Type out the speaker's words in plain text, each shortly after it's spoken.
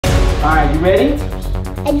Alright, you ready?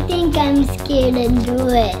 I think I'm scared to do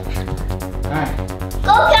it. Alright.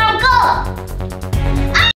 Go, Cam, go!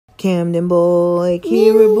 Kamdenboy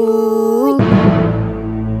Kyraboo.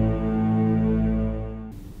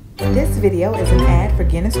 This video is an ad for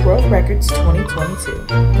Guinness World Records 2022.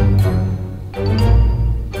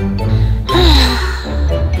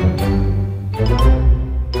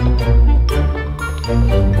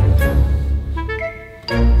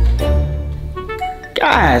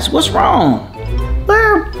 Guys, what's wrong?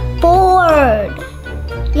 We're bored.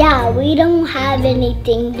 Yeah, we don't have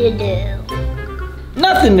anything to do.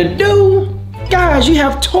 Nothing to do? Guys, you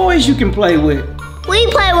have toys you can play with. We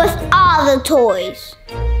play with all the toys.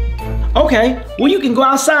 Okay, well you can go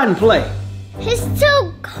outside and play. It's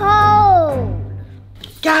too cold.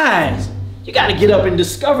 Guys, you gotta get up and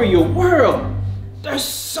discover your world. There's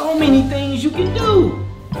so many things you can do.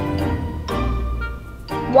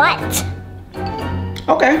 What?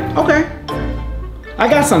 Okay. I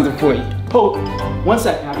got something for you. Hold, 1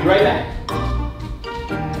 second, I'll be right back.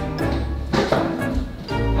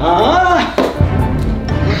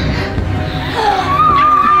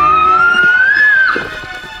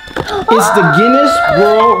 It's the Guinness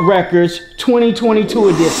World Records 2022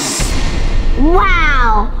 edition.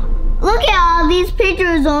 Wow! Look at all these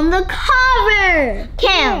pictures on the cover.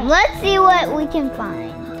 Cam, let's see what we can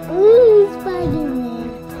find. Ooh, Spider-Man.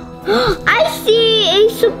 I see a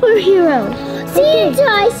superhero. Santa!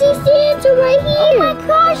 I see Santa right here. Oh my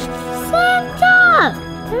gosh, Santa!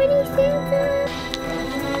 Pretty Santa.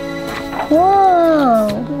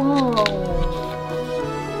 Whoa!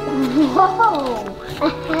 A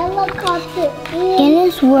helicopter.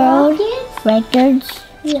 Guinness World Records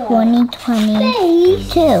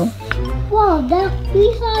 2022. Whoa,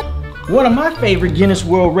 One of my favorite Guinness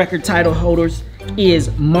World Record title holders is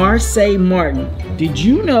Marsai Martin. Did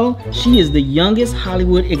you know she is the youngest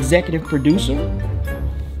Hollywood executive producer?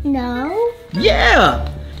 No. Yeah!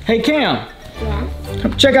 Hey Cam, Yeah.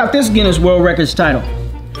 check out this Guinness World Records title.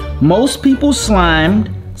 Most people slimed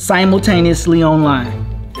simultaneously online.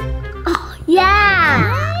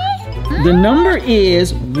 Yeah. The number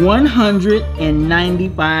is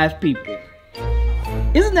 195 people.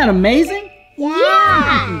 Isn't that amazing?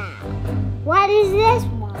 Yeah. What is this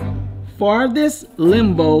one? Farthest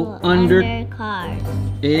limbo under cars.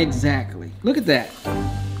 Exactly. Look at that.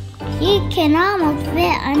 She can almost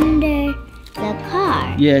fit under the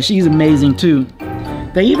car. Yeah, she's amazing too.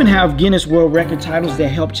 They even have Guinness World Record titles that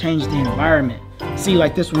help change the environment. See,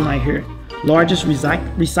 like this one right here. Largest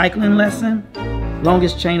recycling lesson,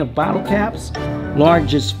 longest chain of bottle caps,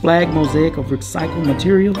 largest flag mosaic of recycled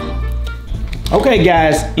materials. Okay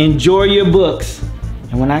guys, enjoy your books.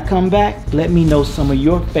 And when I come back, let me know some of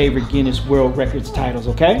your favorite Guinness World Records titles,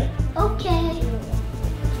 okay? Okay.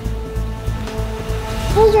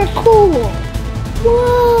 Those are cool.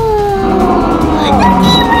 Whoa! The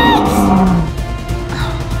T-Rex!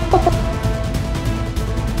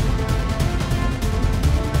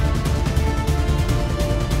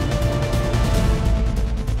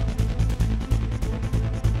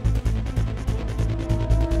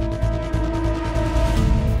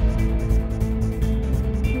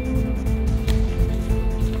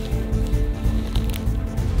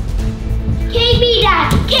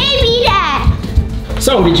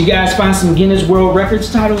 So, did you guys find some Guinness World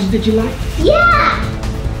Records titles that you like? Yeah!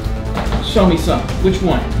 Show me some. Which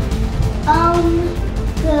one?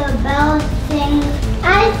 The bell thing.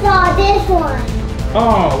 I saw this one.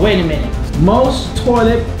 Oh, wait a minute. Most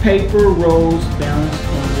toilet paper rolls balanced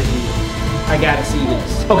on the head. I gotta see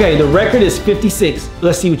this. Okay, the record is 56.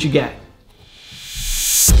 Let's see what you got.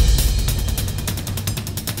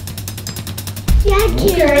 Yeah,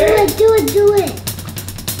 kid, Okay. do it.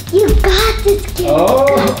 You got this, kid. Oh.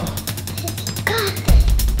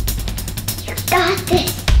 You got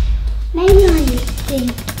this. Maybe on your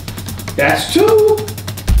thing. That's 2.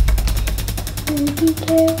 Be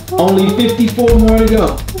careful. Only 54 more to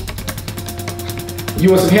go. You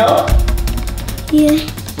want some help? Yeah.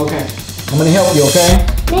 Okay. I'm gonna help you, okay?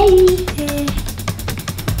 Maybe.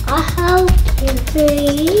 I'll help you.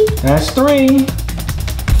 3. That's 3.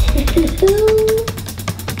 2.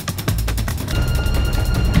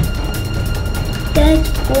 That's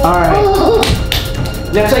 4. All right. Oh.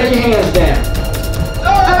 Now take your hands down.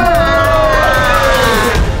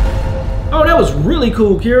 Oh, that was really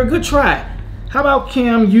cool, Kira. Good try. How about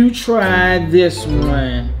Cam, you try this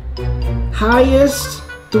one. Highest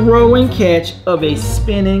throw and catch of a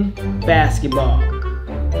spinning basketball.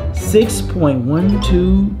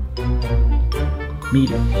 6.12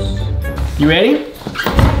 meters. You ready?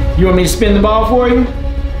 You want me to spin the ball for you?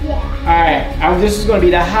 Yeah. Alright, this is going to be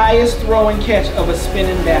the highest throw and catch of a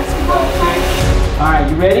spinning basketball, okay? Alright,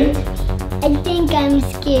 you ready? I think I'm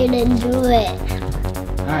scared to do it.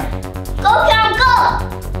 Alright. Go, Cam, go!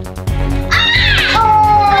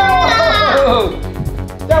 Oh!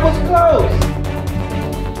 That was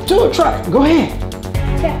close! Do it, try. Go ahead.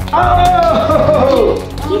 Oh!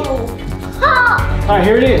 Alright,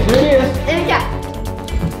 here it is. Here it is.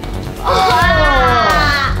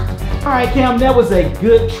 Alright, Cam, that was a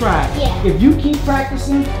good try. Yeah. If you keep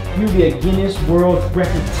practicing, you'll be a Guinness World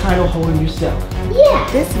Record title holder yourself. Yeah.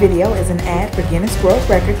 This video is an ad for Guinness World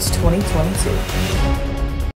Records 2022.